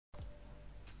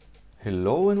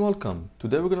Hello and welcome.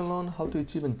 Today we're going to learn how to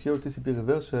achieve a pure TCP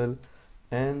reversal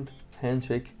and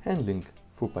handshake handling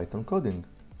for Python coding.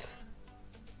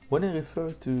 When I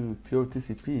refer to pure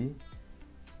TCP,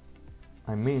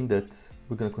 I mean that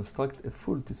we're going to construct a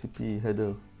full TCP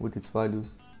header with its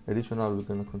values. Additional, we're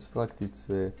going to construct its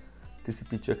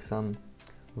TCP checksum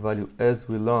value as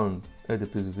we learned at the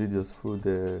previous videos through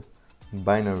the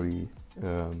binary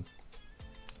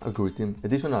algorithm.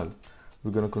 Additional, we're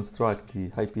going to construct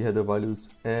the IP header values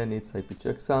and its IP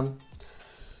checksum.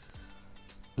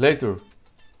 Later,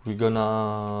 we're going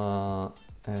to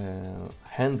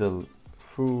handle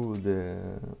through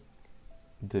the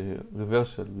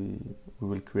reversal. We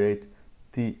will create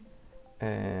the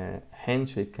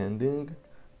handshake handling,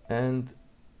 and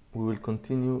we will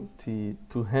continue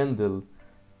to handle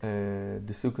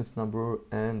the sequence number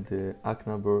and the ACK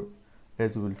number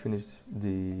as we will finish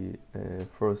the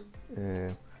first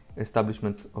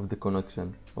establishment of the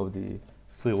connection of the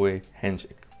three-way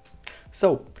handshake.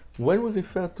 So when we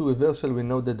refer to reversal, we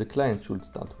know that the client should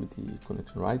start with the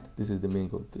connection, right? This is the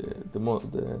meaning of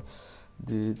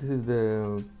this is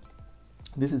the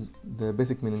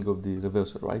basic meaning of the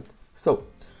reversal, right? So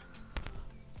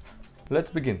let's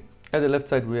begin. At the left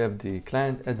side we have the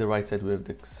client, at the right side we have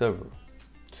the server.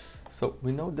 So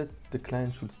we know that the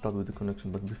client should start with the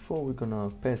connection, but before we're gonna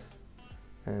pass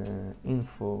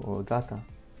info or data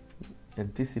a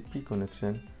TCP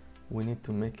connection, we need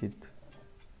to make it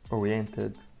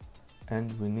oriented,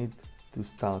 and we need to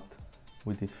start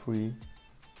with the free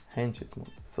handshake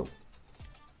mode. So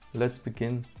let's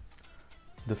begin.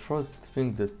 The first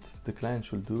thing that the client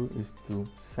should do is to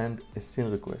send a SYN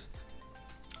request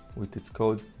with its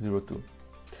code 02.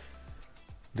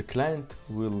 The client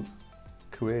will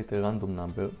create a random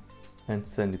number and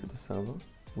send it to the server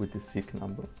with the SYN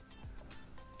number,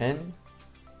 and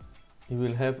he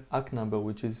will have ACK number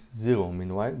which is 0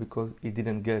 meanwhile, because he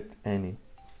didn't get any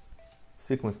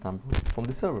sequence number from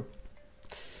the server.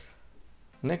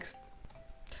 Next,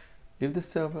 if the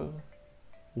server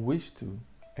wish to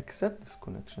accept this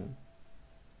connection,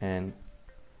 and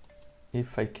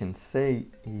if I can say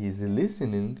he is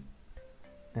listening,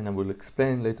 and I will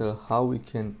explain later how we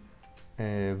can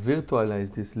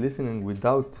virtualize this listening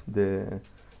without the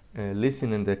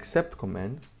listen and the accept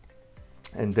command,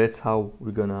 and that's how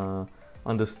we're gonna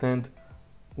understand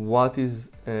what is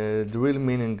the real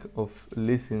meaning of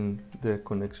listen the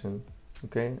connection,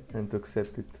 okay, and to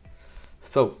accept it.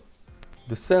 So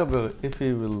the server, if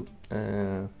he will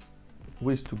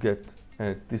wish to get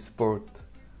this port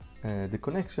the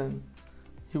connection,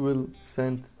 he will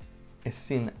send a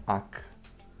SYN ACK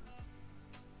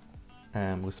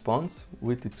response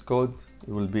with its code.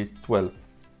 It will be 12.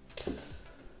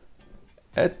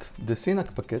 At the SYN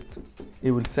ACK packet,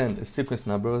 it will send a sequence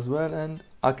number as well and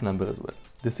ACK number as well.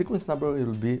 The sequence number, it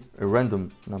will be a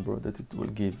random number that it will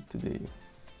give to the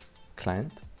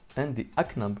client, and the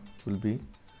ACK number will be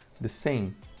the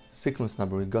same sequence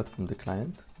number we got from the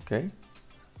client, okay,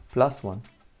 +1.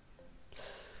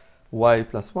 Why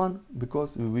 +1?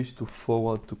 Because we wish to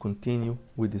forward to continue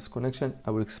with this connection.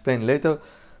 I will explain later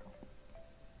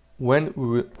when we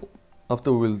will,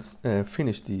 after we will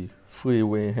finish the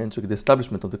three-way handshake, the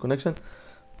establishment of the connection,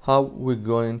 how we're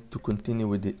going to continue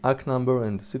with the ACK number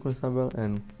and the sequence number,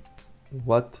 and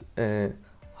what,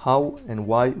 how and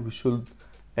why we should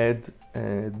add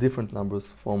different numbers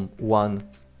from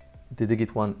the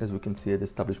digit 1, as we can see at the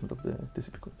establishment of the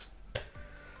TCP connection.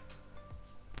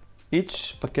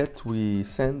 Each packet we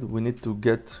send, we need to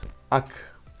get ACK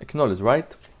acknowledged,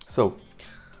 right? So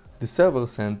the server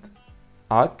sent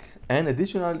ACK, and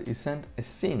additional is sent a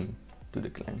SYN to the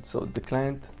client. So the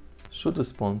client should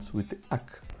respond with the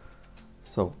ACK.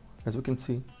 So as we can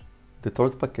see, the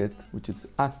third packet, which is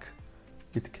ACK,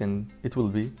 it will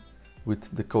be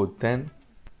with the code 10,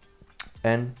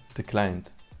 and the client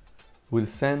will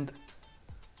send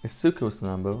a sequence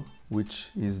number, which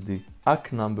is the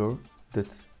ACK number that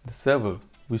the server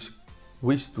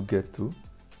wish to get to,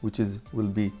 which will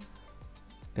be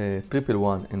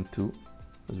 111 and 2,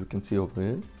 as we can see over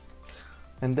here.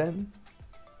 And then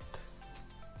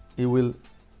it will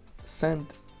send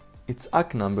its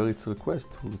ACK number, its request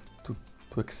to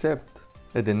accept.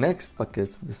 At the next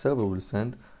packet, the server will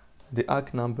send the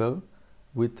ACK number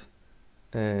with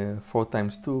 4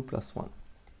 times 2 plus 1.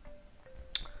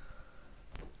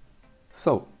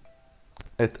 So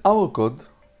at our code,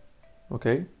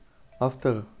 okay,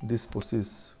 after this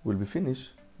process will be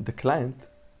finished, the client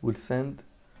will send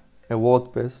a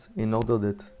word pass in order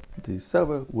that the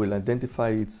server will identify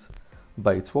it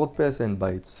by its word pass and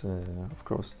by its, of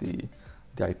course, the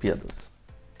IP address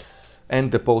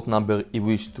and the port number you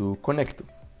wish to connect to.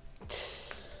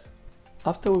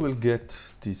 After we will get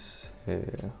this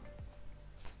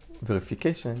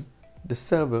verification, the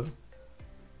server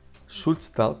should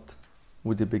start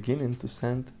with the beginning to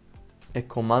send a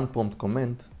command prompt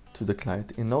command to the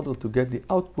client in order to get the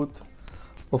output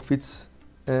of its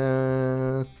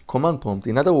command prompt.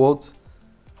 In other words,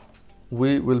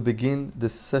 we will begin the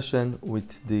session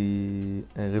with the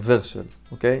reversal.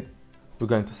 Okay, we're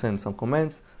going to send some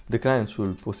commands. The client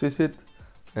should process it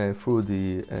through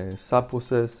the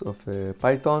sub-process of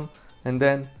Python, and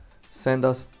then send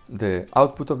us the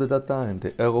output of the data and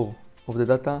the error of the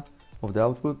data of the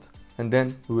output, and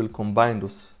then we will combine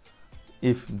those.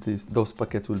 If those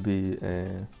packets will be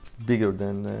bigger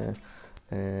than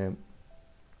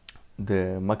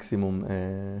the maximum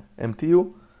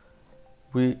MTU,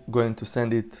 we're going to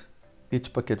send it,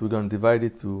 each packet we're going to divide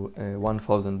it to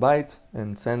 1000 bytes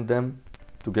and send them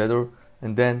together,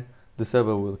 and then the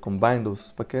server will combine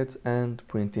those packets and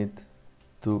print it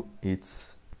to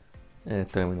its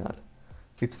terminal.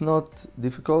 It's not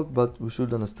difficult, but we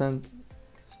should understand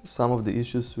some of the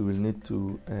issues we will need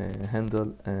to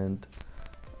handle and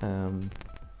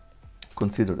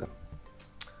consider them.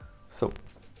 So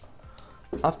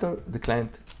after the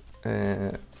client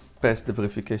passed the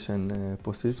verification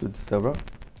process with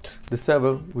the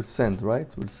server will send, right?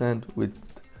 Will send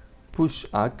with push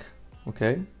ACK,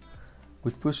 okay?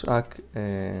 With push ACK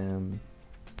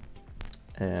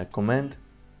command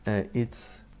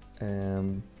its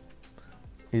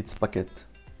packet,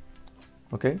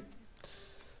 okay?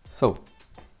 So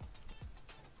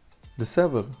the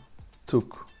server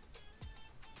took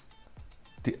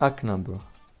the ACK number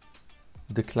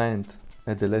the client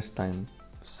at the last time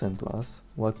sent to us,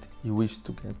 what you wish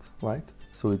to get, right?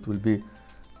 So it will be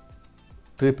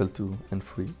 222 and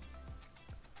 3,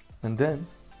 and then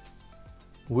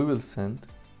we will send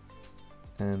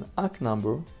an ACK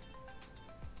number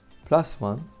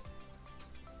 +1,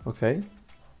 okay?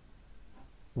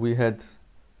 We had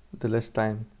the last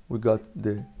time we got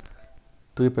the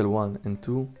 111 and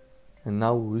 2, and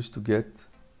now we wish to get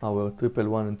our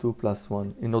 111 and 2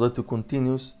 +1 in order to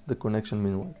continue the connection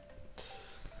meanwhile.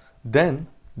 Then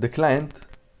the client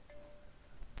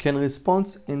can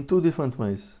respond in two different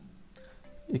ways.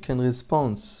 It can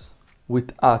respond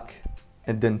with ACK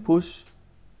and then push,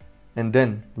 and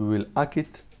then we will ACK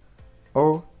it,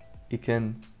 or it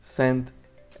can send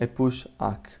a push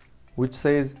ACK, which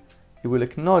says he will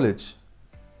acknowledge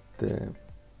the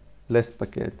last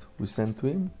packet we sent to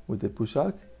him with the push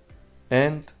ACK,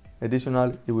 and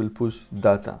additional he will push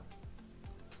data,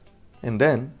 and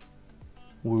then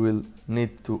we will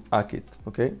need to ACK it,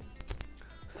 okay?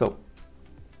 So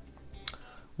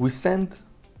we send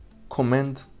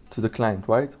command to the client,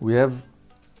 right? We have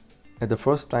at the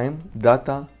first time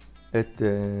data at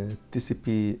the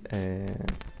TCP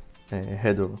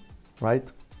header,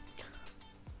 right?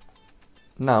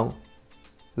 Now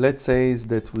let's say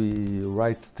that we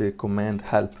write the command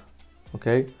help,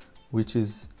 okay, which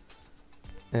is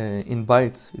in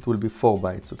bytes it will be 4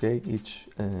 bytes, okay? Each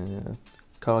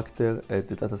character at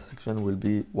the data section will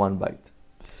be 1 byte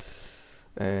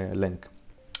length.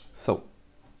 So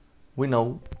we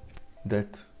know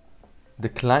that the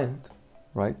client,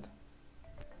 right?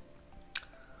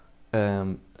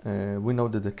 We know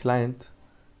that the client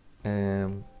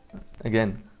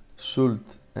again should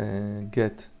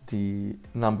get the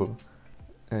number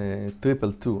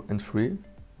 222 and 3,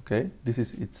 okay? This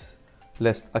is its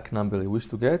last ACK number we wish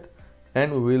to get,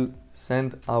 and we will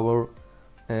send our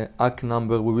ACK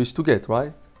number we wish to get,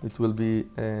 right? It will be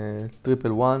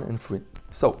 111 and 3.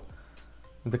 So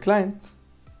the client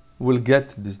will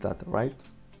get this data, right?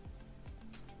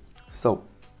 So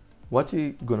what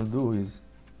you're gonna do is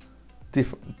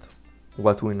different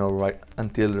what we know right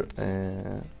until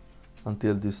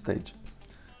this stage.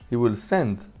 He will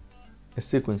send a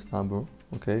sequence number,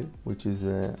 okay, which is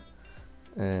the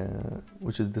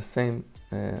same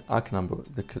ACK number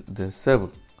the server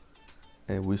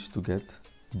wish to get,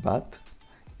 but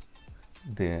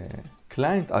the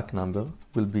client ACK number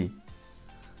will be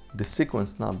the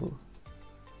sequence number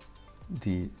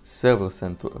the server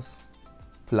sent to us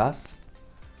plus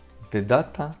the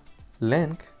data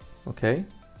length, okay,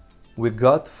 we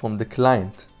got from the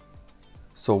client.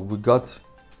 So we got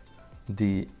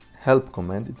the help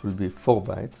command, it will be 4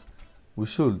 bytes. We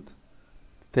should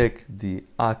take the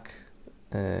ACK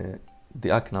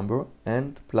number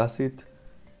and plus it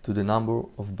to the number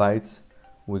of bytes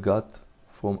we got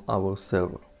from our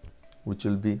server, which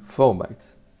will be 4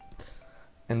 bytes.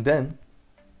 And then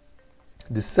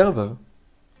the server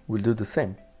will do the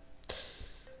same.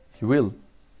 He will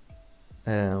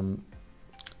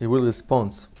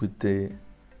respond with the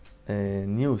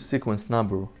new sequence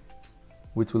number,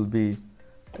 which will be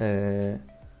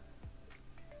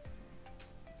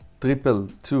triple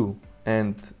 2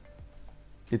 and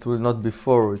it will not be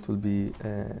 4, it will be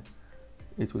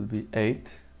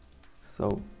 8.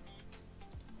 So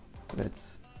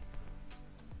let's,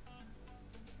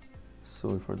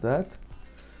 sorry for that,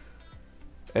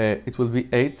 it will be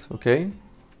 8, okay,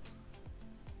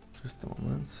 just a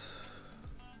moment,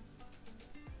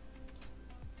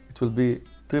 it will be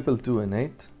triple 2 and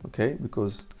 8, okay,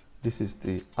 because this is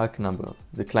the ACK number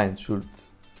the client should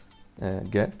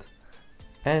get.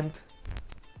 And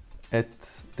at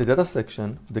the data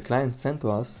section, the client sent to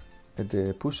us, at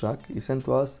the push ACK, he sent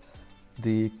to us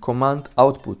the command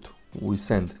output we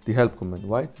send, the help command,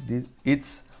 right?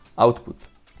 Its output.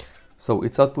 So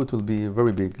its output will be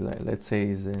very big, like, let's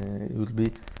say it will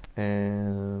be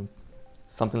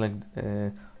something like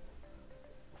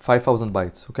 5,000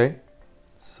 bytes, okay?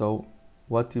 So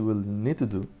what you will need to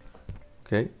do,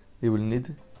 okay, you will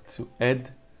need to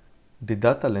add the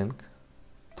data link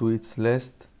to its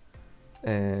last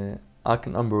ACK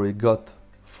number we got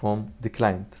from the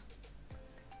client,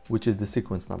 which is the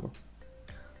sequence number.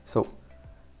 So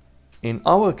in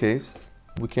our case,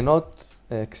 we cannot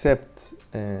accept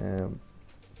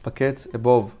packets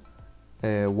above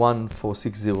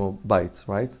 1460 bytes,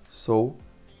 right? So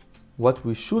what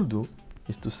we should do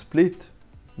is to split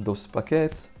those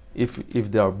packets, if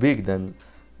they are big than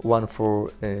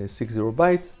 1460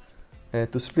 bytes,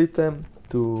 to split them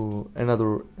to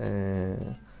another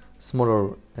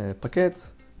smaller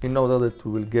packets in order that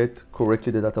we will get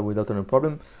correctly the data without any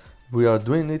problem. We are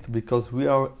doing it because we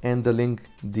are handling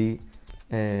the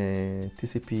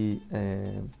TCP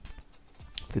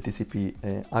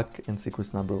ACK and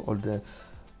sequence number,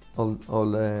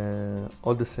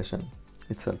 all the session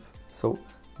itself. So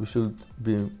we should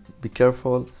be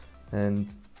careful and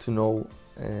to know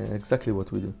exactly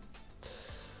what we do.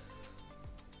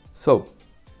 So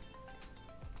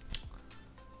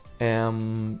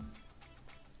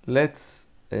let's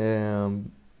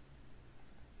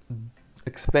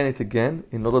explain it again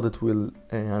in order that we'll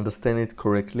understand it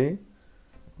correctly.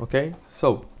 Okay,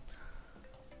 so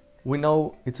we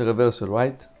know it's a reversal,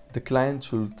 right? The client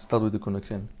should start with the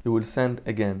connection. He will send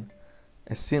again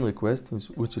a SYN request,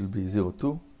 which will be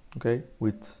 02, okay,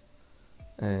 with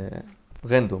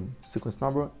random sequence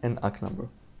number and ACK number.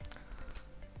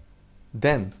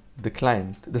 Then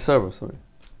the server,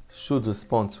 should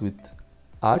respond with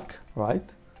ACK, right?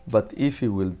 But if he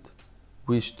will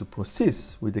wish to proceed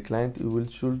with the client,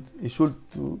 he should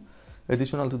do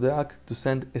additional to the ACK to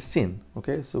send a SYN,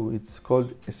 okay? So it's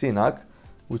called a SYN ACK,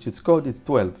 which its code is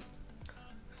 12.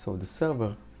 So the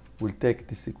server will take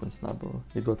the sequence number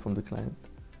he got from the client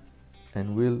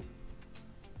and will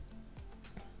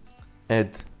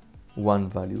add one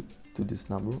value to this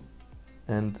number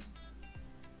and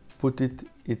put it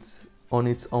on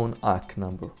its own ACK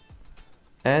number,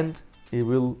 and it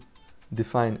will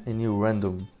define a new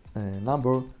random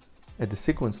number at the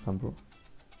sequence number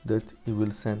that it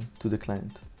will send to the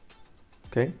client.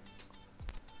 Okay.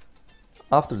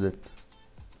 After that,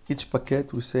 each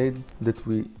packet we said that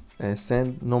we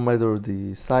send, no matter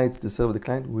the site, the server, the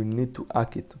client, we need to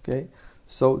ACK it. Okay.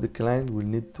 So the client will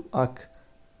need to ACK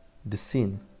the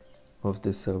SYN of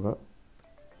the server.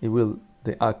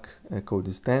 The ACK code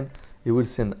is 10. It will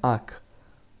send ACK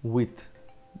with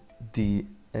the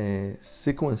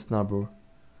sequence number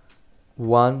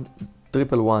 1,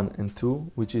 111 and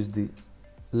 2, which is the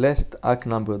last ACK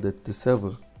number that the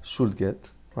server should get,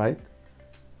 right?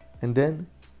 And then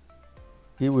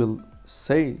he will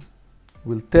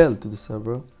tell to the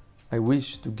server, I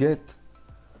wish to get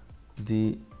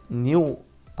the new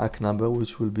ACK number,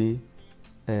 which will be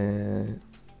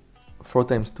 4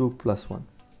 times 2 plus 1.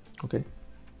 Okay.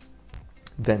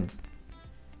 Then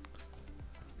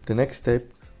the next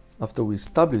step, after we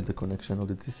establish the connection of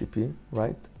the TCP,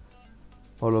 right?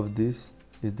 All of this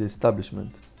is the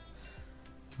establishment.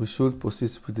 We should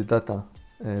proceed with the data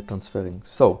transferring.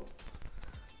 So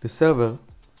the server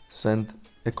send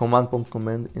a command prompt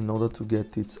command in order to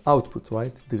get its output,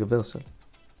 right? The reversal.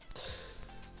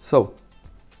 So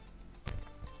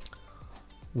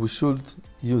we should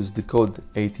use the code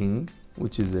 18,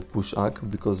 which is a push ACK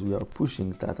because we are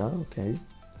pushing data, okay,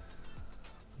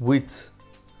 with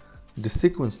the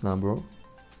sequence number,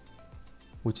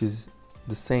 which is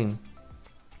the same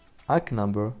ACK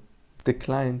number the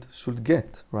client should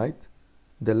get, right?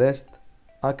 The last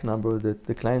ACK number that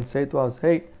the client said to us,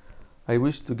 hey, I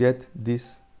wish to get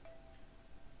this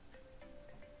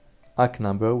ACK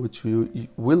number, which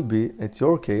will be, at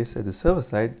your case, at the server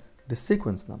side, the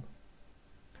sequence number.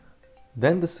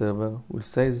 Then the server will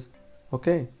say,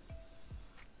 okay,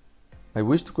 I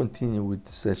wish to continue with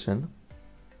the session,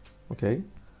 okay,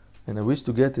 and I wish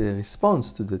to get a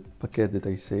response to the packet that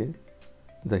I sent,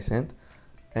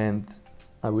 and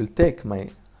I will take my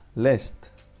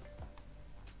last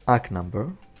ACK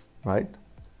number, right,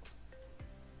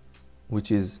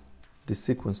 which is the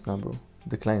sequence number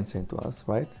the client sent to us,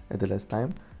 right, at the last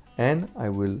time, and I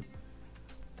will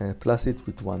plus it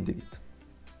with 1 digit.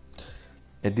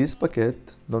 At this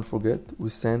packet, don't forget,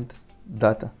 we send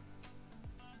data,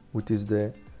 which is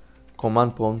the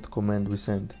command prompt command we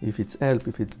send. If it's help,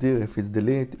 if it's dir, if it's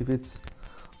delete, if it's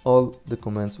all the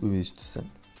commands we wish to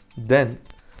send. Then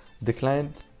the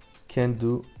client can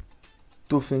do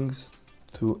two things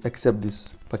to accept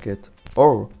this packet,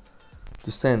 or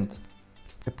to send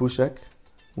a push-ACK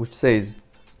which says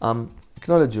I'm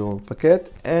acknowledge your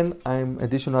packet and I'm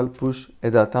additional push a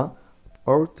data,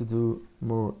 or to do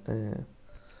more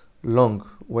long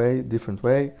way, different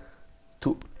way,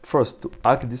 to first to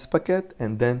ACK this packet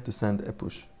and then to send a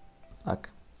push ACK.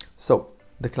 So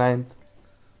the client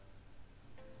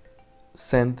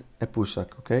send a push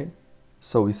ACK, okay?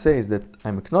 So he says that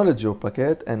I'm acknowledge your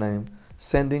packet and I'm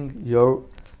sending your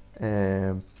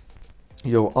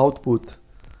output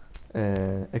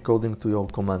according to your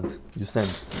command you send.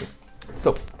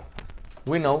 So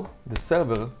we know the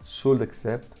server should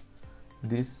accept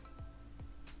this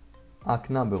ACK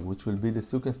number, which will be the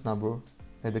sequence number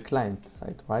at the client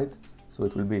side, right? So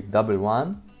it will be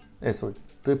 111,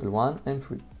 111 and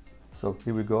 3. So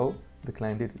here we go, the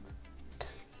client did it.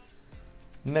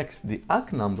 Next, the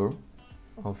ACK number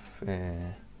of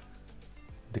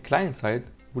the client side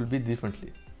will be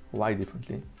differently. Why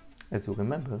differently? As you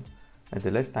remember, at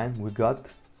the last time we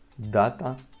got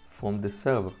data from the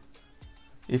server.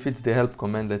 If it's the help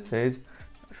command, let's say,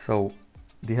 so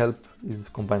the help is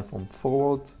combined from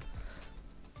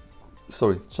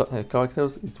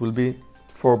characters, it will be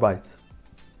 4 bytes.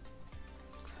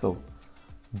 So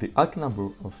the ACK number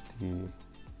of the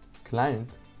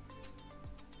client,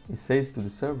 it says to the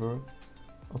server,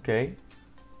 okay,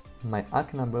 my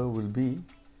ACK number will be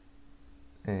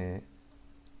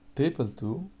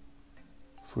 222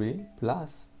 3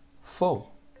 plus 4,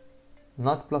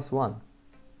 not plus 1.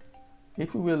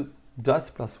 If we will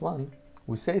just plus 1,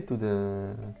 we say to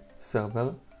the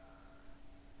server,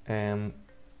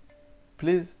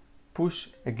 please push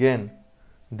again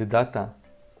the data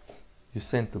you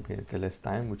sent to me at the last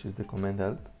time, which is the command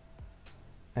help.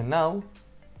 And now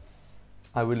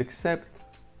I will accept,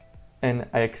 and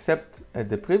I accept at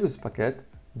the previous packet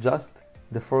just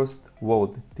the first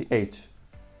word, the H.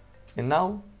 And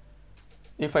now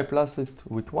if I plus it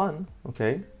with 1,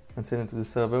 okay, and send it to the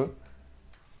server,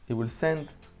 it will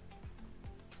send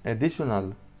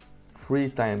additional 3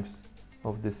 times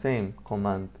of the same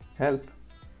command help,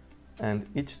 and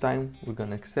each time we're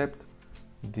gonna accept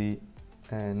the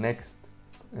next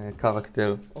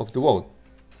character of the word.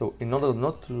 So in order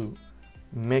not to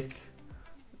make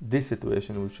this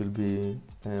situation, which will be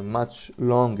much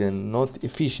long and not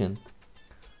efficient,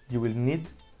 you will need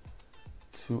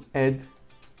to add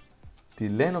the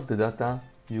length of the data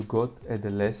you got at the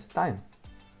last time,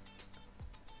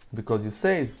 because you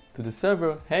say to the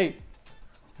server, hey,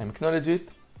 I acknowledge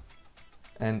it,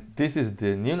 and this is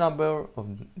the new number of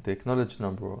the acknowledged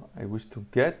number I wish to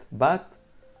get, but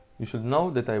you should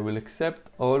know that I will accept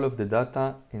all of the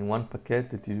data in one packet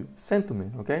that you sent to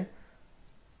me, okay?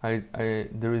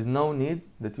 There is no need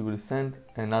that you will send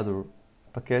another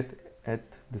packet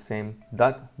at the same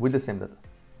data, with the same data.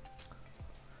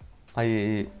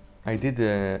 I did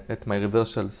at my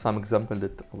reversal some example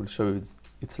that I will show you.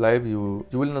 It's live. You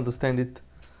will understand it.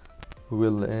 We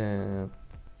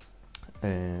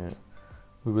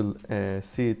will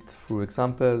see it through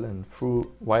example and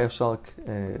through Wireshark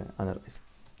analysis.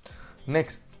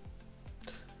 Next,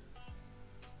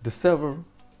 the server,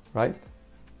 right,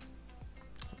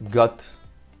 got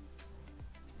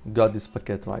this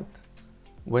packet, right?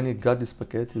 When it got this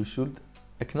packet, you should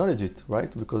acknowledge it,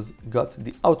 right? Because it got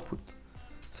the output.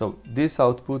 So this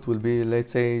output will be,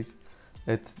 let's say,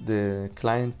 at the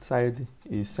client side,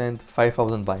 you send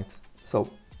 5,000 bytes. So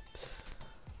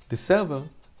the server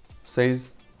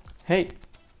says, hey,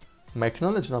 my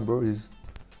acknowledge number is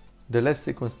the last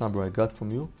sequence number I got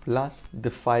from you plus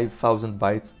the 5,000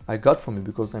 bytes I got from you,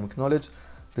 because I'm acknowledged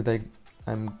that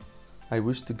I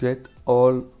wish to get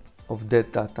all of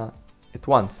that data at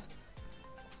once.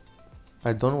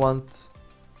 I don't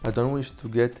wish to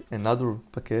get another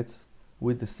packets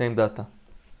with the same data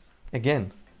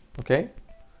again, okay?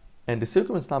 And the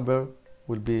sequence number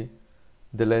will be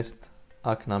the last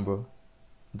ACK number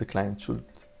the client should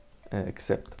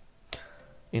accept.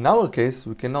 In our case,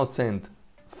 we cannot send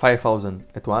 5,000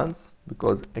 at once,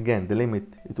 because again, the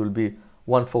limit, it will be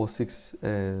 1460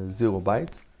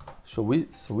 bytes. So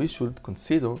we should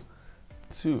consider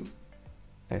to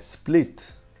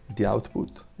split the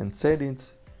output and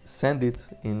send it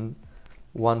in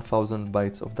 1000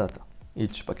 bytes of data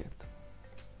each packet.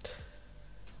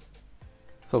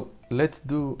 So let's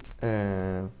do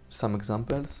some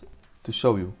examples to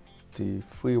show you the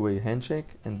three-way handshake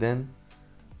and then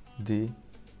the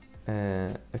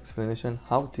explanation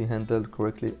how to handle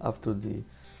correctly after the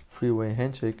three-way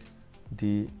handshake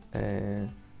the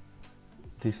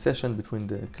session between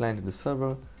the client and the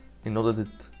server, in order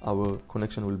that our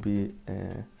connection will be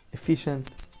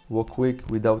efficient, work quick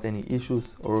without any issues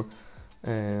or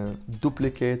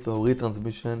duplicate or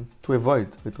retransmission, to avoid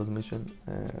retransmission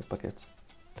packets.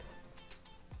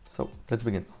 So let's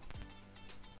begin.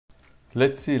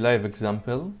 Let's see a live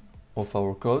example of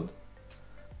our code.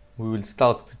 We will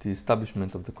start with the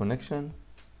establishment of the connection,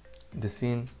 the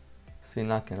scene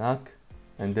ACK and ACK,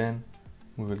 and then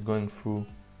we will going through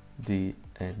the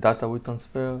data we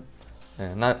transfer,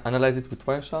 analyze it with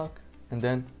Wireshark, and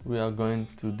then we are going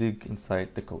to dig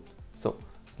inside the code. So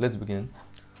let's begin.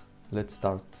 Let's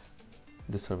start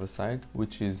the server side,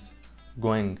 which is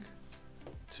going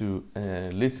to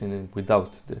listen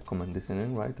without the command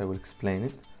listening, right? I will explain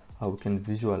it, how we can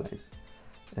visualize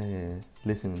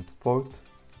listening to port,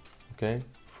 okay,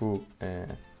 through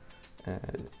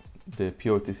the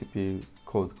pure TCP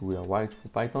code we are writing for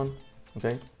Python,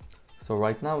 okay? So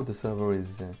right now the server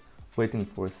is waiting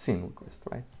for a SYN request,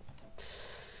 right?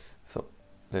 So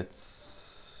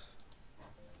let's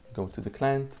go to the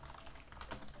client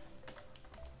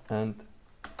and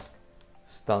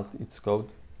start its code,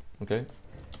 okay?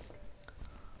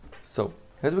 So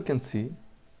as we can see,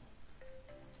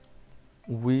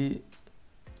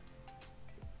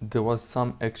 there was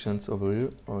some actions over here.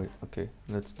 Oh, okay,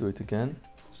 let's do it again.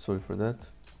 Sorry for that.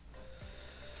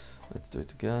 Let's do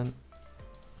it again.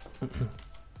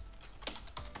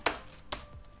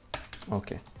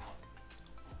 Okay,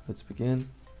 let's begin.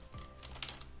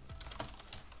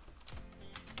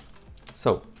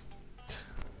 So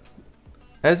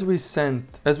as we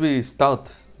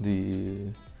start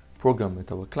the program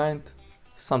at our client,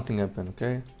 something happened,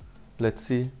 okay? Let's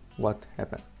see what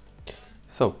happened.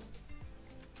 So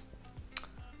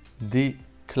the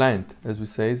client, as we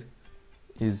say,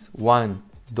 is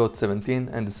 1.17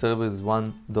 and the server is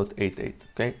 1.88,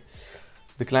 okay?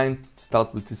 The client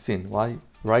starts with the SYN, why?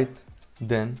 Right?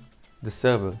 Then the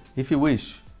server, if you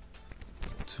wish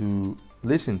to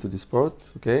listen to this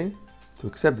port, okay, to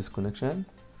accept this connection,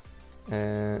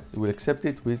 it will accept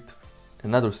it with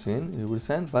another SYN it will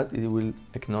send, but it will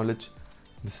acknowledge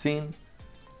the SYN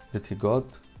that he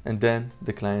got, and then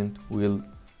the client will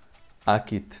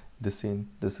ACK it the SYN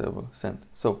the server sent.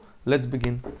 So let's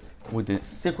begin with the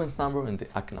sequence number and the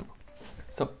ACK number.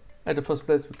 So at the first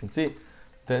place we can see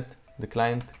that the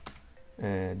client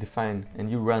defined a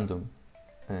new random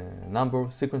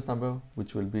sequence number,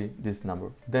 which will be this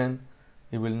number. Then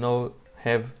it will not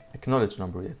have acknowledged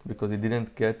number yet because it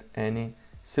didn't get any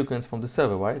sequence from the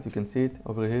server, right? You can see it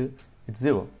over here, it's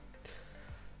 0.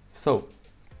 So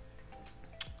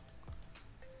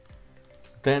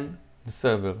then the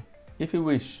server, if you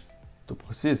wish to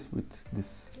proceed with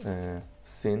this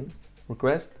SYN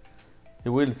request, it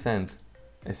will send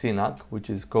a SYN ACK, which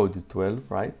is code is 12,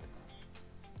 right?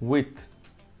 With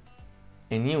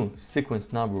a new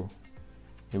sequence number,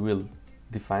 it will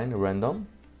define a random,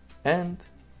 and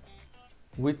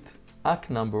with ACK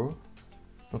number,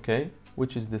 okay,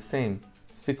 which is the same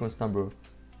sequence number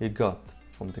he got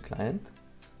from the client,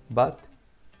 but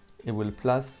it will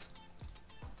plus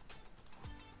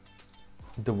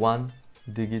the 1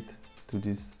 digit to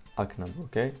this ACK number,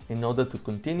 okay, in order to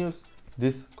continue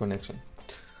this connection.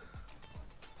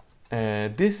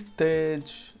 This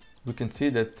stage, we can see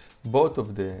that both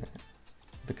of the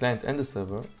client and the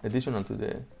server, additional to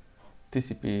the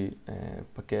TCP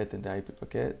packet and the IP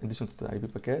packet, addition to the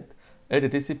IP packet, at the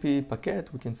TCP packet,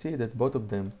 we can see that both of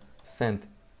them sent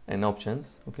an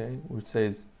options, okay, which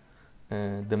says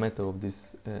the matter of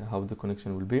this, how the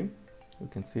connection will be. We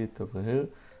can see it over here.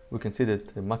 We can see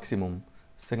that the maximum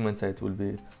segment size will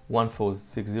be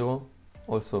 1460.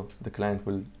 Also, the client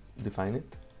will define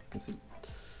it. You can see.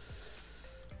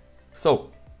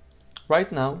 So, right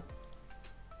now,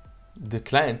 the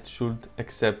client should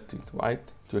accept it,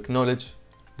 right? To acknowledge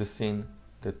the SYN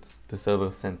that the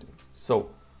server sent him.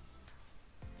 So,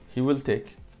 he will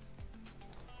take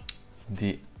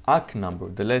the ACK number,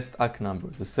 the last ACK number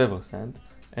the server sent,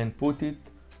 and put it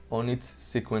on its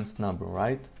sequence number,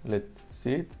 right? Let's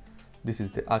see it. This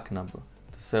is the ACK number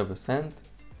the server sent,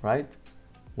 right?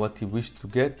 What he wished to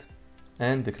get,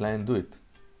 and the client do it.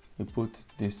 He put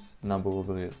this number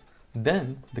over here.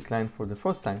 Then the client, for the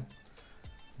first time,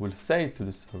 will say to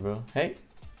the server, hey,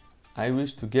 I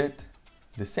wish to get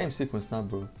the same sequence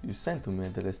number you sent to me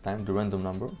at the last time, the random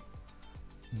number,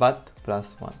 but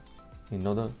 +1, in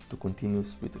order to continue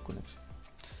with the connection.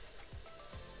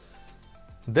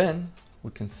 Then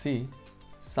we can see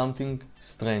something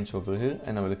strange over here,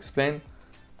 and I will explain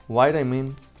what I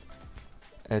mean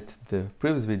at the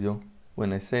previous video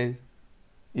when I said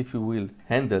if you will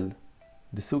handle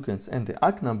the sequence and the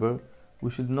ACK number, we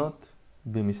should not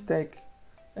be mistake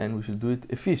and we should do it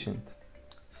efficient.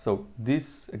 So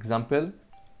this example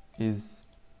is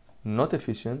not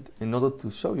efficient. In order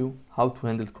to show you how to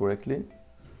handle it correctly,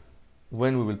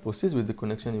 when we will proceed with the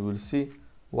connection, you will see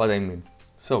what I mean.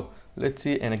 So let's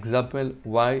see an example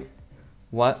what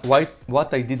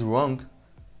I did wrong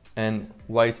and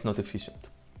why it's not efficient.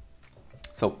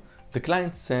 So the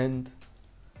client sent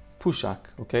push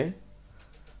ACK, okay,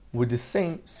 with the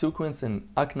same sequence and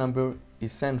ACK number he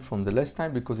sent from the last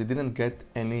time because he didn't get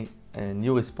any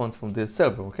new response from the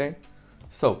server, okay.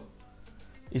 So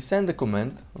he sent the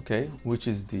command, okay, which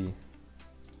is the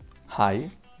hi,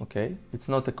 okay. It's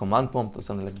not a command prompt or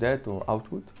something like that or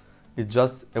output. It's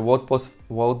just a word pass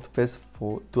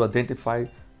to identify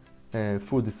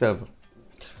through the server.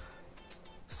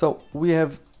 So we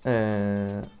have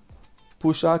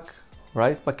push ACK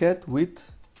write packet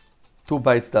with 2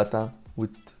 bytes data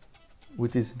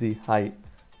which is the high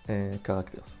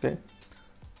characters, okay.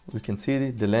 We can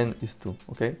see the len is 2,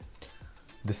 okay.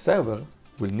 The server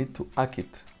will need to ACK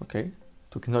it, okay,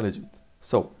 to acknowledge it.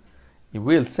 So it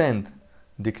will send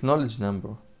the acknowledge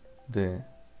number the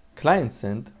client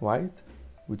sent, right,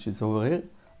 which is over here,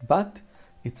 but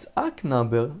its ACK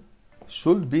number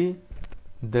should be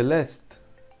the last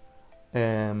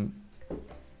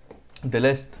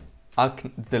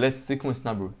sequence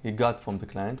number he got from the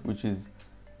client, which is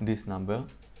this number,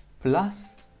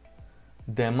 plus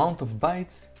the amount of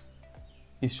bytes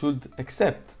he should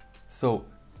accept. So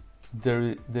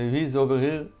there is over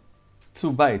here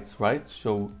 2 bytes, right?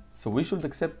 So we should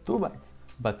accept 2 bytes.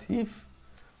 But if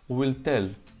we will tell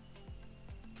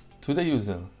to the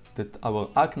user that our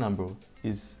ACK number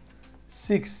is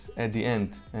 6 at the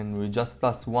end and we just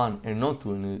 +1 and not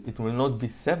 2 and it will not be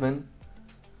 7,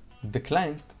 the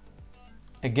client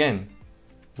again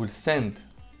will send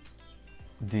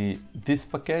this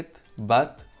packet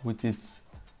but with its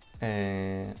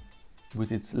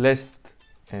last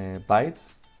bytes,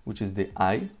 which is the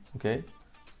I, okay.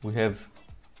 We have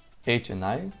H and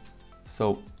I.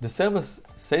 So the server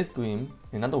says to him,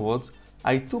 in other words,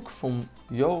 I took from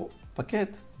your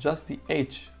packet just the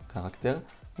H character.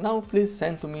 Now please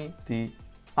send to me the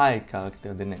I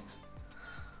character, the next.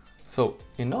 So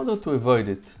in order to avoid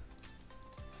it,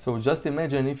 so just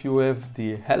imagine if you have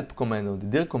the help command or the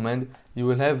dir command, you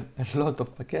will have a lot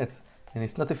of packets and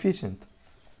it's not efficient.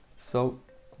 So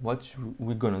what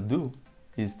we're gonna do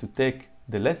is to take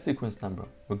the last sequence number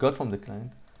we got from the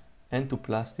client and to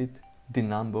plus it the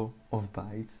number of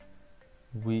bytes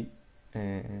we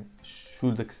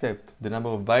should accept, the number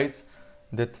of bytes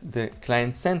that the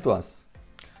client sent to us.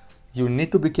 You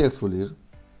need to be careful here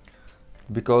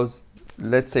because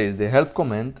let's say the help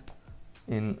command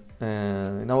in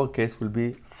our case will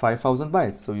be 5000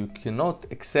 bytes, so you cannot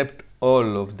accept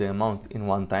all of the amount in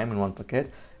one time in one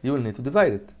packet. You will need to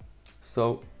divide it.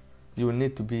 So you will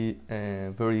need to be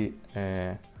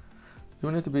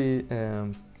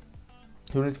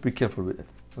careful with it,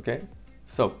 okay.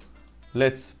 So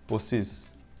let's proceed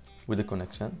with the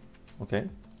connection, okay.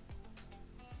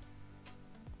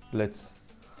 Let's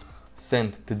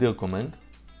send the dir command.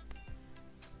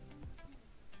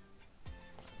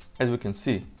 As we can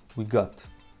see, we got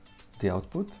the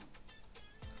output,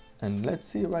 and let's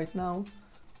see right now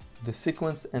the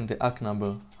sequence and the ACK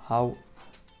number, how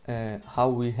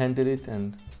we handle it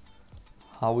and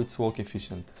how it's work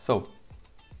efficient. So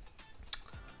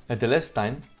at the last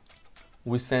time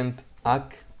we sent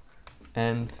ACK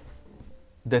and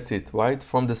that's it, right,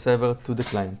 from the server to the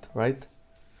client, right?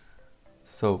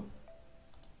 So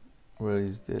where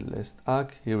is the last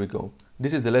ACK? Here we go.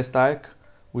 This is the last ACK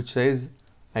which says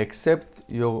I accept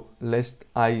your last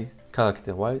I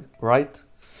character, right?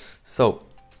 So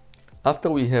after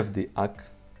we have the ACK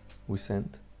we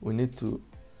sent, we need to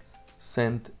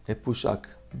send a push ACK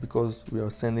because we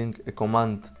are sending a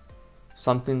command,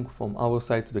 something from our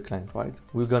side to the client, right?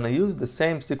 We're gonna use the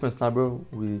same sequence number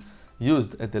we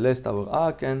used at the last our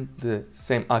ACK and the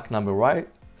same ACK number, right?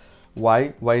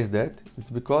 Why is that? It's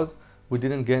because we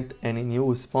didn't get any new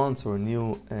response or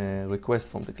new request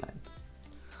from the client.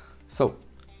 So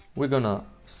we're gonna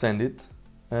send it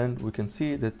and we can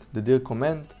see that the dir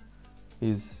command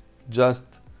is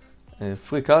just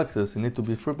 3 characters. It need to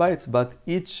be 3 bytes, but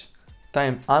each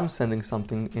time I'm sending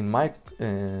something in my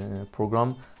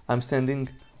program, I'm sending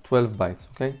 12 bytes,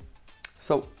 okay?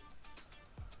 So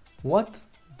what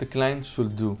the client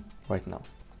should do right now?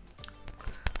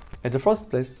 At the first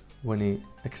place, when he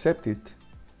accepts it,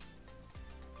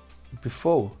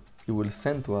 before he will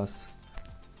send to us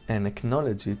and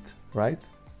acknowledge it, right?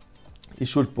 He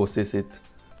should process it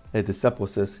at the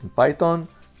subprocess in Python,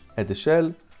 at the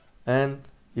shell, and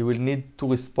he will need to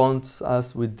respond to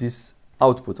us with this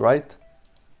output, right?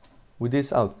 With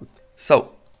this output.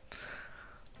 So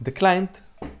the client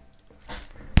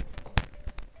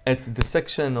at the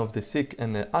section of the SIC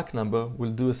and the ACK number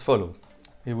will do as follows.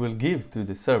 He will give to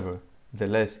the server the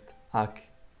last ACK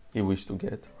he wishes to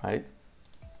get, right?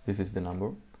 This is the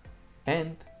number.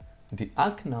 And the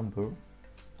ACK number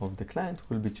of the client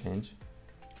will be changed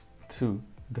to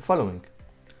the following.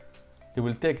 He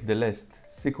will take the last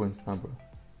sequence number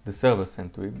the server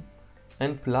sent to him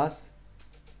and plus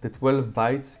the 12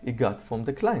 bytes he got from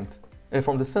the client,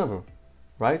 from the server,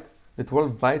 right? The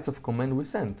 12 bytes of command we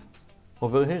sent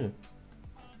over here.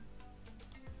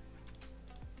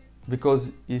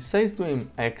 Because he says to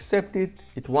him, I accept it,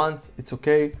 it once, it's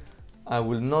okay. I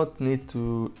will not need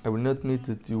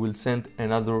that you will send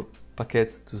another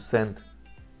packets to send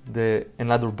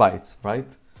another bytes, right?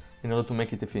 In order to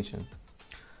make it efficient.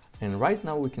 And right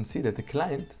now we can see that the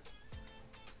client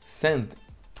sent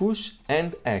push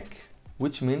and ACK,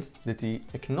 which means that he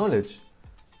acknowledged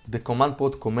the command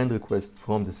prompt command request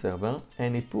from the server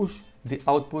and he pushed the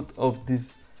output of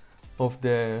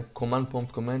the command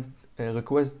prompt command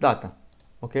request data.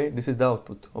 Okay, this is the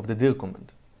output of the dir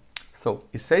command. So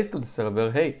he says to the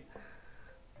server, hey,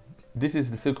 this is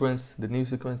the sequence, the new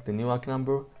sequence, the new ACK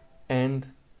number, and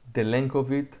the length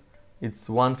of it, it's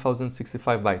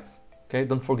 1065 bytes. Okay,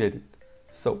 don't forget it.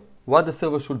 So what the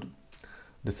server should do?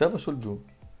 The server should do,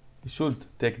 he should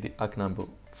take the ACK number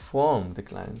from the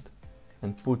client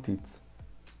and put it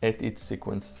at its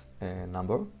sequence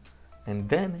number, and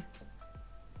then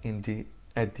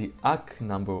at the ACK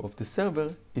number of the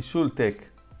server, he should take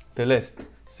the last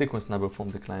sequence number from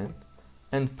the client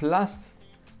and plus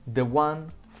the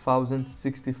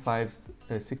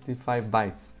 1065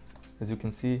 bytes, as you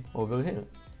can see over here.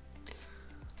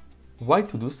 Why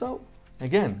to do so?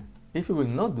 Again, if we will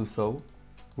not do so,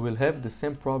 we will have the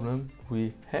same problem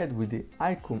we had with the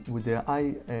I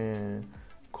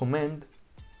command,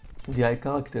 the I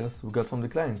characters we got from the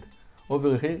client.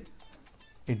 Over here,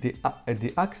 at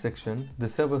the ACK section, the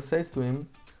server says to him,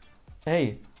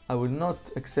 hey, I will not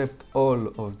accept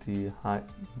all of the high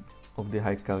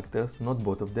characters, not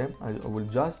both of them. I will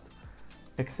just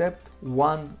accept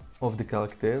one of the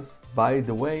characters. By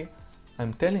the way,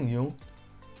 I'm telling you,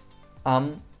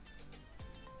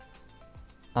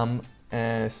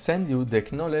 send you the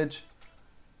acknowledge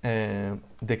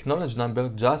number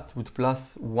just with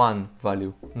 +1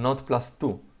 value, not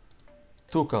 +2.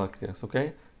 2 characters,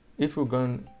 okay? If we're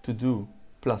going to do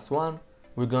 +1,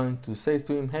 we're going to say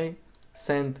to him, hey,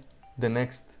 send the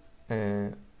next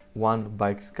 1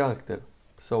 bytes character.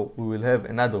 So we will have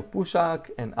another push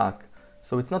ACK and ACK.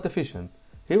 So it's not efficient.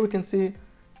 Here we can see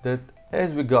that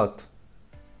as we got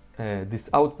this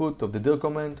output of the dir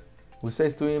command, we say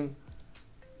to him,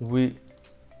 we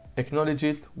acknowledge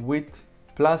it with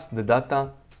plus the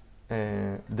data,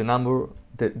 the number,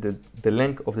 the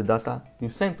length of the data you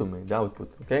sent to me, the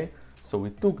output, okay? So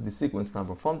we took the sequence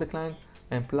number from the client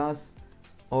and plus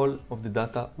all of the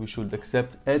data we should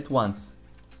accept at once.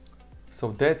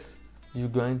 So that's you're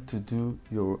going to do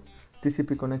your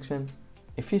TCP connection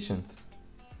efficient,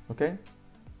 okay?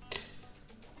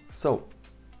 So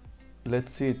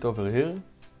let's see it over here.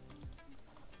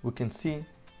 We can see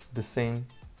the same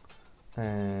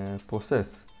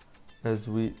process as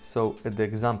we saw at the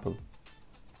example.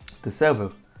 The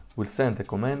server will send a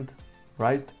command,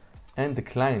 right? And the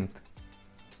client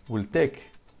will take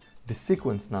the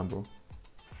sequence number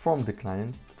from the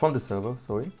server,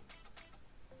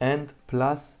 and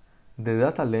plus the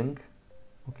data length,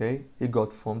 okay, he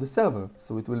got from the server.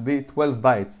 So it will be 12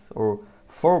 bytes or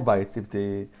 4 bytes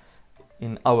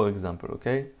in our example,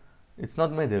 okay? It's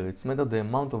not matter, it's matter the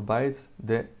amount of bytes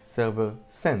the server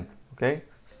sent, okay?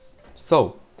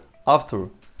 So after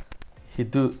he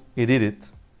did it,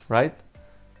 right?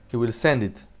 He will send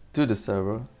it to the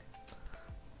server,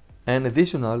 and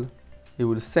additional, he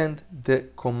will send the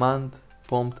command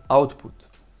prompt output.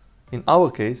 In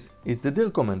our case, it's the dir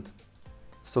command.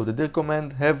 So the dir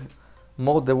command have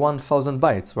more than 1000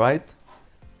 bytes, right?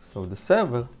 So the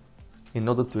server, in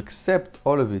order to accept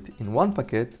all of it in one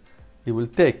packet, he will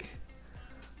take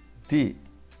the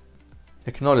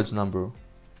acknowledge number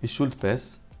he should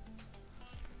pass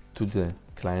to the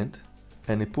client,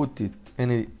 and he put it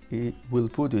and it will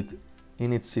put it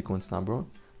in its sequence number,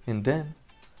 and then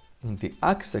in the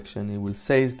ACK section it will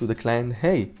say to the client,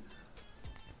 hey,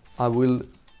 I will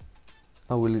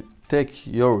take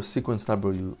your sequence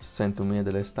number you sent to me at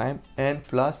the last time and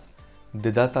plus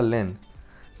the data len,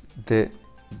 the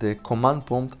command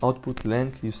prompt output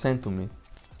length you sent to me,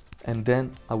 and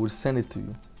then I will send it to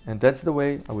you. And that's the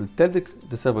way I will tell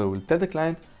the server will tell the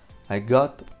client, I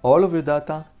got all of your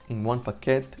data in one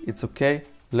packet, it's okay,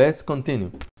 let's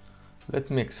continue. Let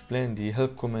me explain the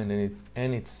help command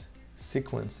and its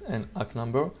sequence and ACK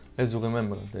number. As you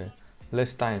remember, the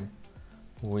last time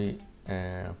we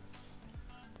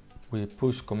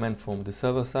push command from the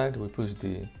server side, we push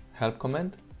the help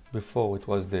command. Before it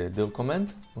was the dir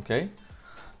command, okay?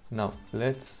 Now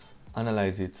let's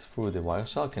analyze it through the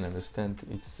Wireshark and understand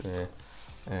its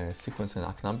sequence and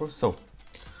ACK number. So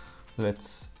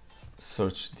let's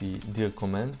search the dir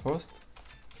command first.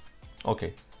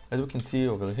 Okay, as we can see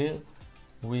over here,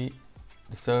 the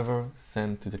server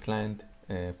sent to the client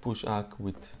push ACK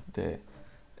with the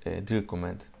dir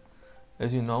command.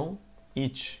 As you know,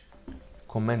 each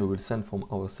command we will send from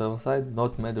our server side,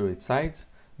 not matter its size,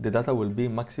 the data will be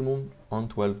maximum on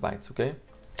 12 bytes, okay?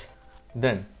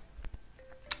 Then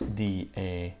the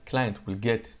client will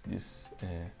get this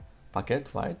packet,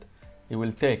 right? It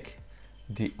will take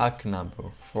the ACK number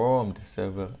from the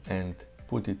server and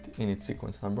put it in its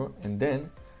sequence number, and then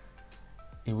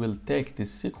it will take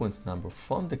this sequence number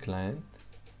from the client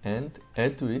and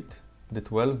add to it the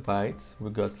 12 bytes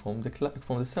we got from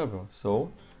the server.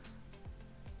 So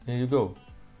here you go.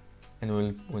 And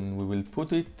when we will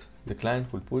put it, the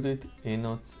client will put it in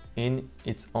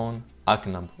its own ACK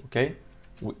number, okay?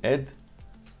 We add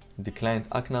the client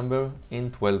ACK number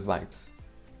in 12 bytes.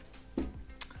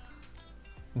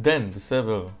 Then the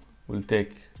server will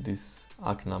take this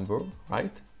ACK number,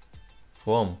 right,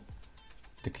 from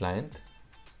the client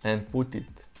and put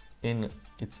it in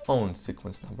its own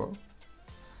sequence number.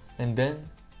 And then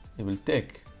it will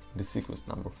take the sequence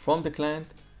number from the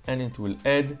client and it will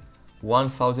add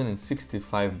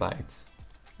 1065 bytes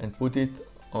and put it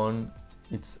on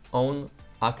its own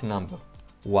ACK number.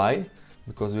 Why?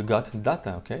 Because we got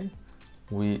data, okay?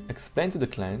 We explain to the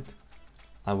client,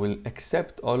 I will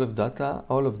accept all of that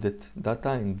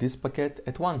data in this packet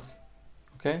at once,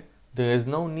 okay? There is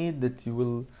no need that you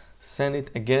will send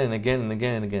it again and again and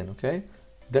again and again, okay?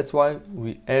 That's why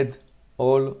we add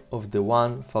all of the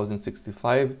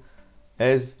 1065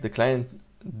 as the client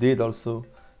did also,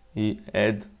 he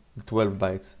add 12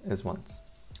 bytes as once.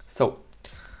 So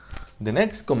the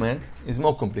next command is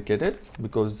more complicated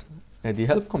because the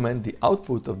help command, the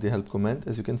output of the help command,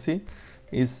 as you can see,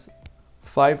 is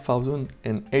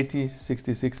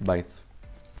 5066 bytes.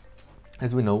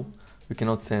 As we know, we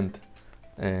cannot send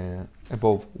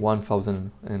above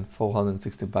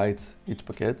 1460 bytes each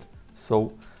packet,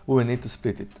 so we will need to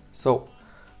split it. So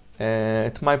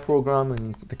at my program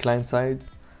in the client side,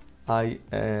 I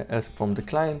ask from the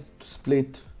client to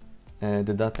split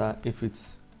the data if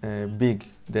it's big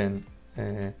than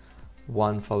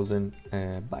 1000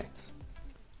 bytes.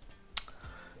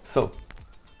 So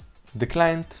the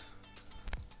client,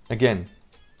 again,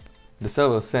 the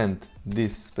server sent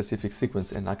this specific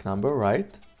sequence and ACK number,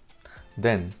 right?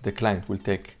 Then the client will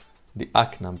take the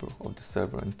ACK number of the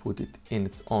server and put it in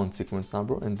its own sequence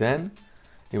number, and then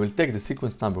it will take the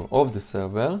sequence number of the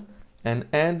server and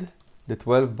add the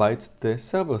 12 bytes the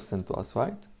server sent to us,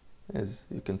 right? As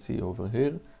you can see over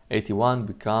here, 81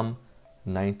 become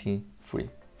 93.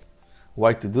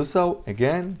 Why to do so?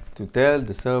 Again, to tell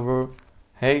the server,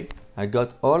 hey, I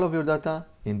got all of your data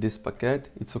in this packet,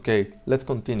 it's okay, let's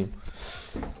continue.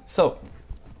 So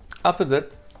after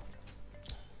that,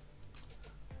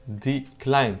 the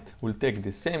client will take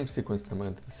the same sequence number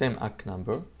and the same ACK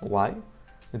number. Why?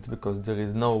 It's because there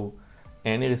is no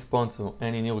any response or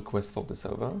any new request from the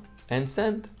server, and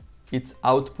send its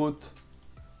output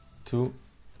to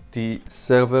the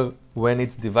server when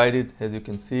it's divided, as you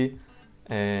can see,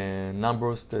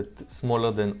 numbers that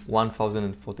smaller than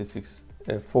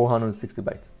 460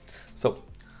 bytes. So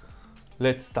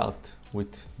let's start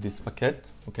with this packet,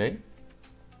 okay?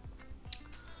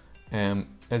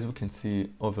 As we can see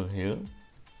over here,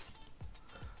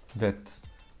 that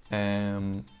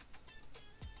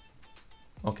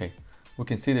okay, we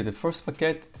can see that the first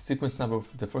packet, the sequence number of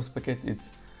the first packet,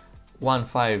 it's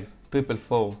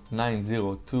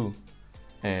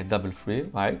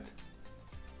 1544902333, right?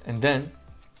 And then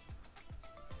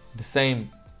the same,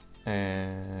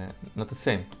 not the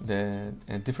same, the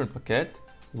different packet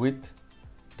with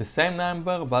the same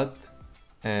number, but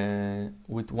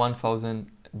with 1000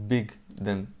 big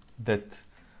than that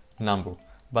number.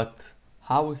 But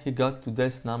how he got to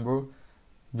this number,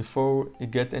 before you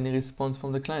get any response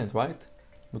from the client, right?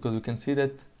 Because we can see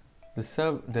that the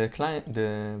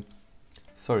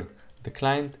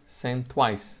client sent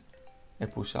twice a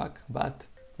push-ACK, but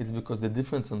it's because the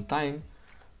difference on time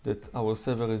that our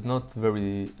server is not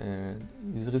very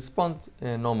is respond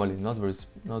normally, not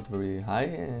very high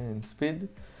in speed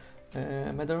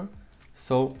matter.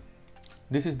 So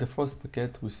this is the first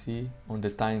packet we see on the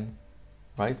time,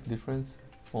 right, difference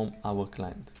from our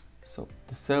client. So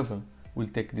the server will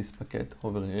take this packet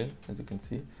over here, as you can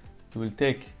see. It will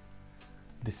take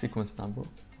the sequence number,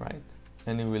 right,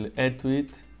 and it will add to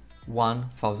it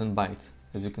 1000 bytes,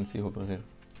 as you can see over here.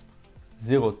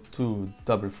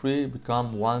 0233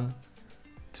 become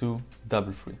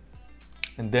 1233,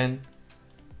 and then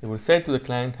it will say to the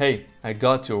client, hey, I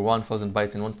got your 1000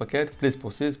 bytes in one packet, please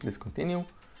proceed, please continue.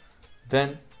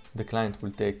 Then the client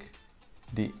will take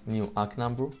the new ACK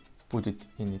number, put it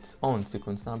in its own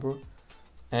sequence number,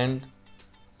 and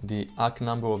the ACK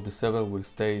number of the server will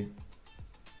stay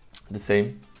the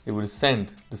same. It will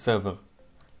send the server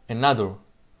another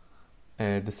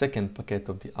the second packet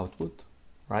of the output,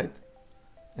 right?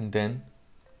 And then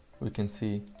we can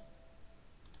see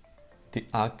the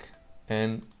ACK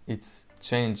and its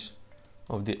change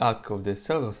of the ACK of the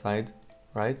server side,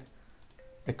 right,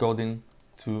 according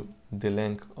to the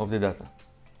length of the data.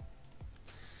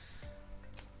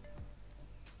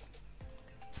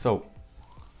 So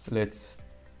let's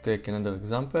take another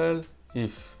example.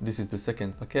 If this is the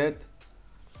second packet,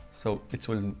 so it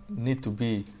will need to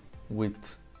be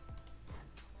with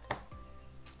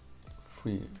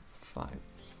 3, 5,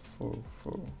 4,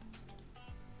 4,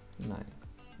 9,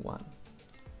 1,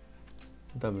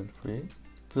 3, 3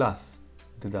 plus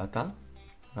the data,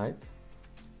 right?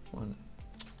 1.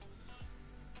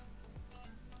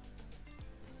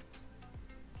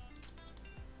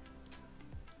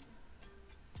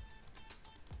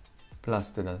 Plus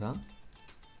the data.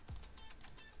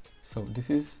 So this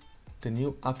is the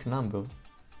new ACK number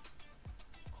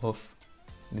of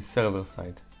the server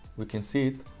side. We can see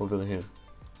it over here.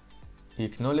 He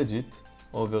acknowledged it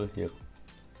over here.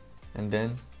 And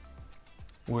then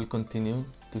we'll continue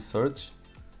to search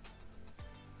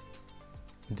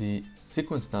the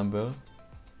sequence number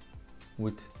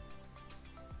with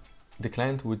the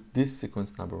client with this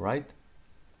sequence number, right?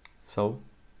 So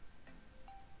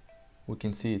we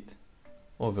can see it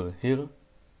over here,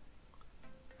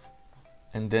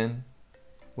 and then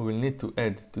we will need to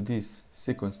add to this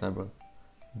sequence number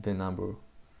the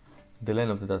length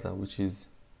of the data, which is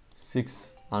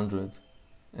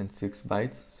 606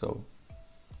 bytes. So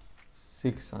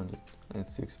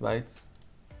 606 bytes.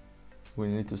 We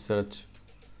need to search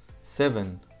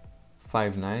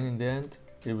 759 in the end.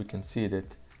 Here we can see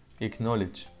that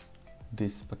acknowledge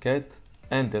this packet,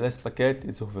 and the last packet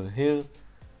is over here.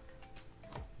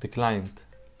 The client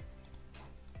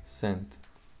sent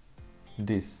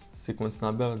this sequence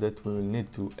number that we will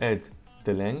need to add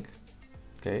the length,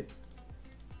 okay,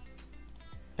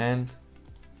 and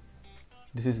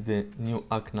this is the new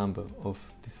ACK number of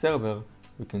the server.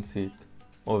 We can see it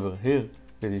over here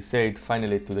that he said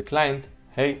finally to the client,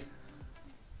 hey,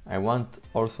 I want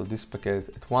also this packet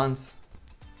at once.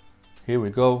 Here we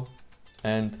go,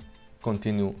 and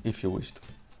continue if you wish to.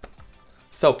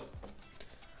 So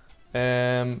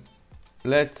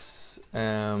let's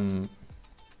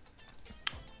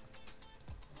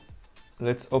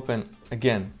open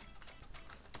again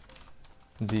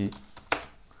the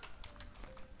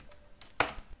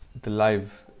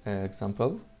live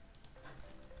example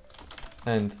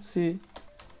and see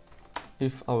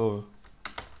if our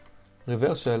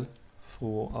reversal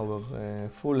through our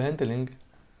full handling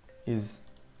is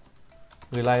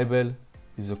reliable,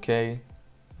 is okay,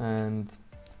 and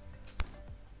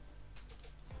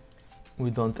we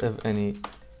don't have any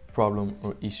problem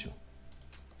or issue.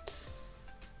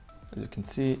 As you can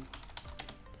see,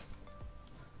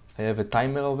 I have a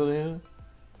timer over here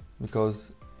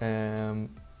because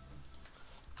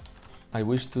I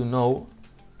wish to know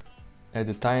at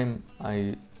the time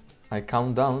I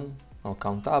count down or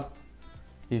count up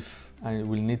if I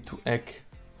will need to hack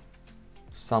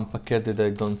some packet that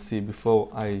I don't see before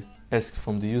I ask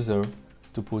from the user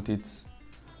to put its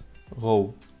raw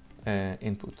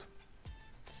input.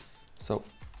 So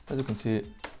as you can see,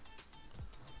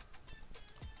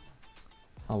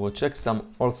 our checksum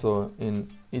also in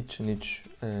each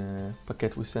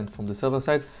packet we send from the server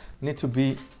side need to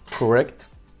be correct.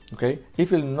 Okay,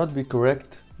 if it will not be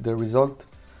correct, the result,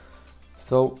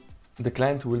 so the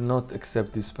client will not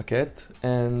accept this packet.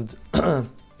 And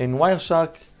in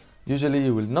Wireshark, usually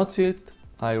you will not see it.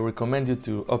 I recommend you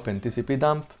to open TCP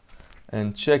dump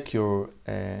and check your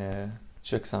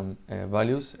check some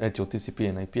values at your TCP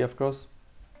and IP, of course.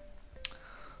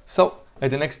 So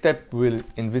at the next step, we'll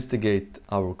investigate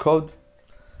our code,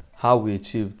 how we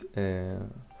achieved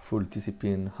full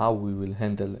TCP and how we will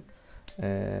handle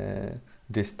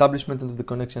the establishment of the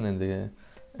connection and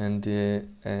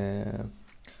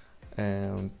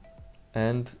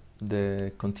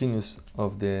the continuous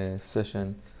of the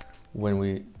session when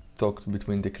we talk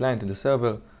between the client and the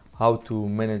server, how to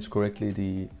manage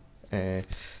correctly the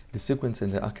sequence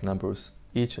and the ACK numbers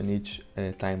each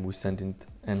time we send in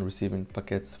and receiving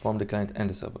packets from the client and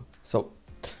the server. So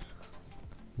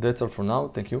that's all for now.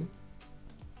 Thank you.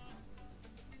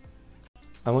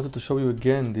 I wanted to show you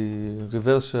again the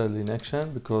reverse shell in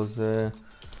action because at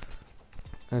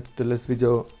the last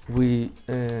video we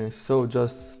saw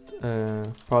just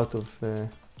part of the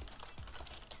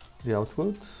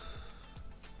output.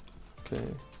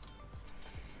 Okay,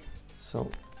 so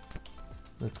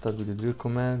let's start with the drill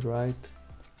command, right?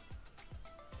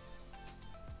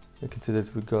 You can see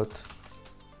that we got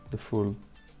the full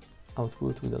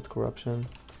output without corruption,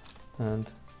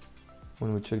 and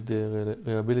when we check the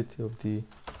reliability of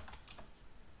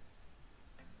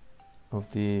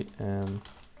the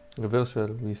reverse shell,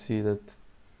 we see that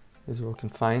it's working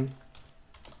fine.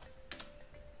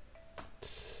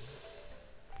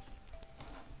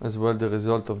 As well, the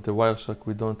result of the Wireshark,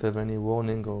 we don't have any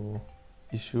warning or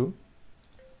issue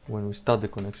when we start the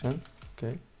connection.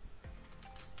 Okay.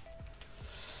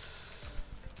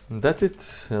 And that's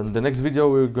it. In the next video,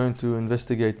 we're going to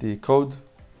investigate the code.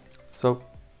 So,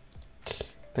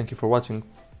 thank you for watching.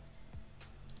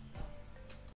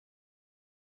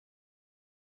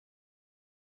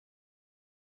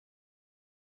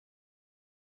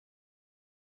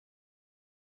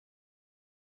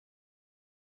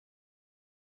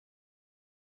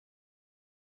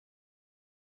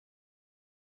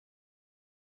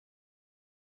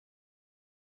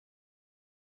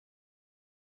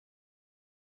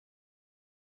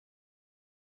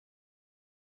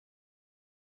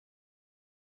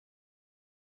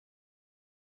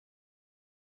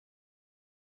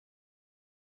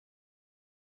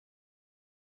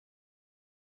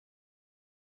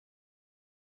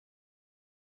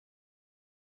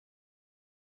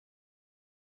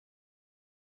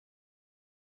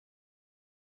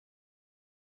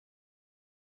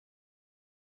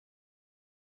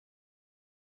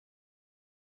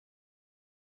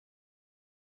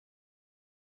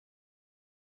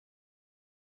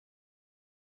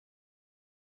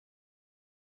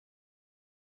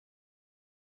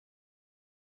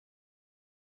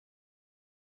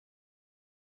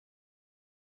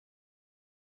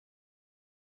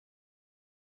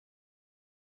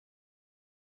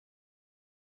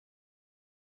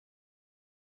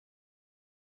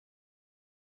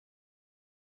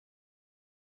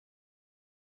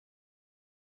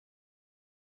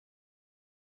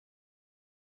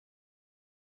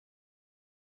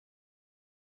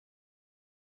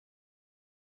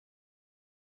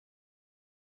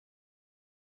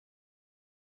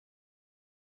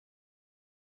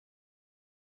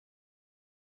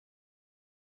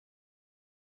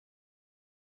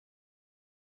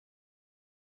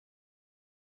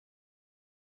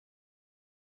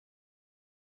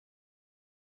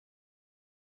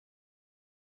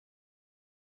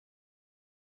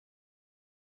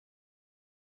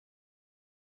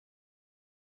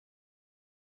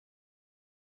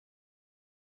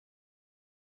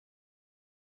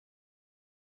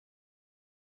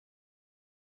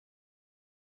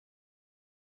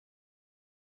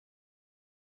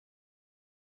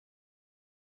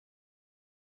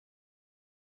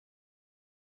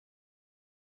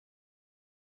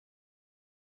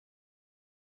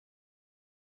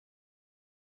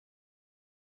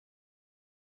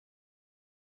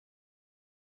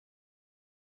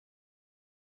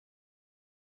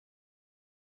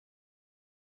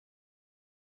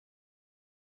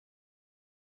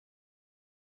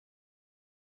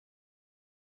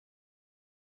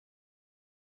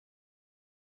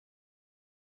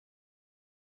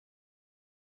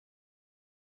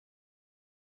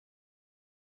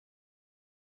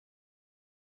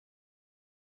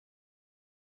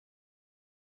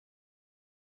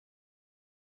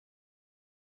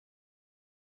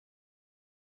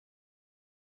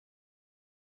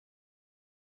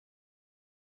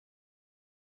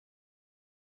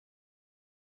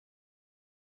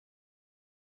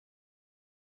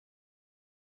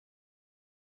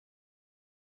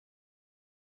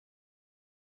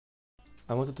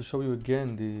 I wanted to show you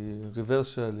again the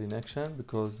reverse shell in action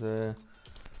because at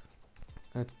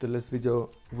the last video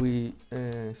we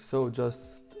saw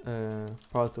just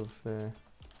part of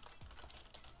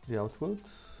the output.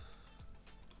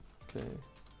 Okay,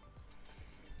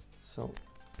 so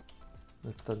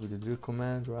let's start with the drill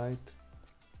command, right?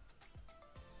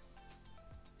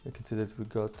 You can see that we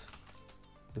got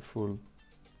the full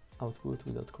output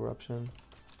without corruption,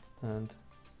 and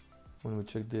when we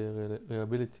check the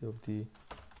reliability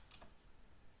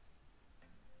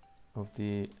of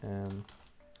the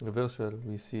reversal,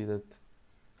 we see that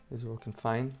it's working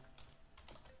fine.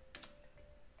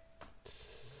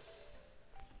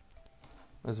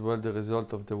 As well, the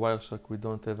result of the Wireshark, we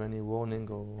don't have any warning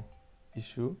or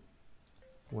issue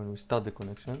when we start the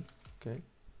connection. Okay,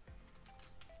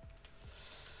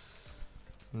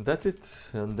 and that's it.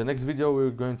 In the next video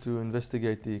we're going to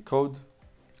investigate the code.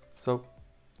 So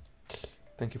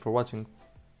thank you for watching.